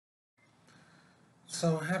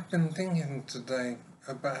So I have been thinking today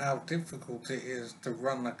about how difficult it is to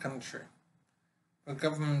run a country. For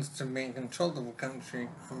governments to be in control of a country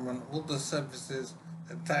and run all the services,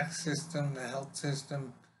 the tax system, the health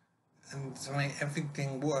system, and to make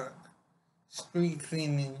everything work. Street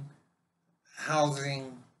cleaning,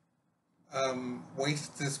 housing,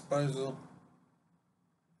 waste disposal,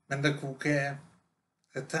 medical care,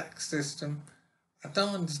 the tax system. I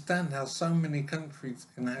don't understand how so many countries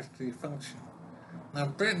can actually function. Now,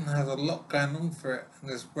 Britain has a lot going on for it and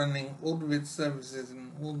is running all of its services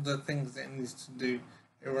and all the things that it needs to do.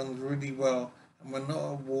 It runs really well, and we're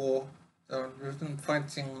not at war. There isn't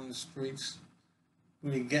fighting on the streets.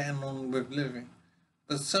 We're getting on with living.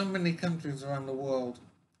 But so many countries around the world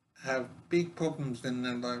have big problems in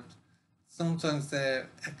their lives. Sometimes they're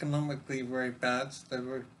economically very bad, they're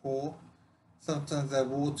very poor. Sometimes they're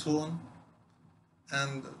war torn,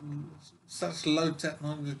 and such low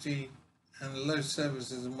technology and low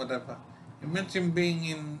services and whatever. Imagine being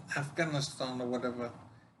in Afghanistan or whatever.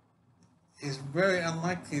 It's very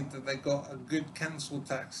unlikely that they got a good council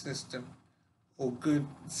tax system or good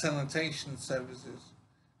sanitation services.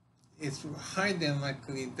 It's highly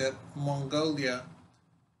unlikely that Mongolia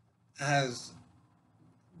has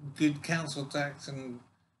good council tax and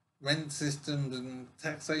rent systems and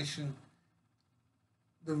taxation.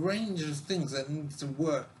 The range of things that need to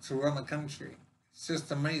work to run a country, it's just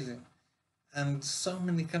amazing. And so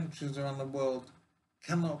many countries around the world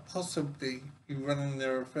cannot possibly be running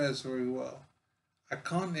their affairs very well. I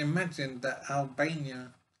can't imagine that Albania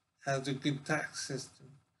has a good tax system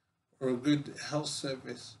or a good health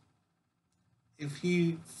service. If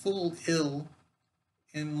you fall ill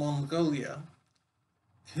in Mongolia,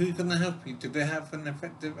 who's going to help you? Do they have an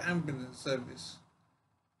effective ambulance service?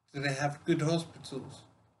 Do they have good hospitals?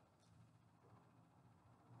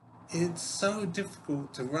 It's so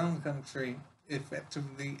difficult to run a country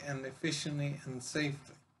effectively and efficiently and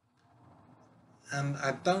safely. And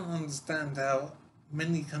I don't understand how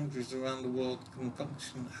many countries around the world can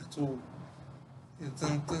function at all.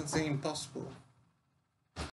 It's impossible.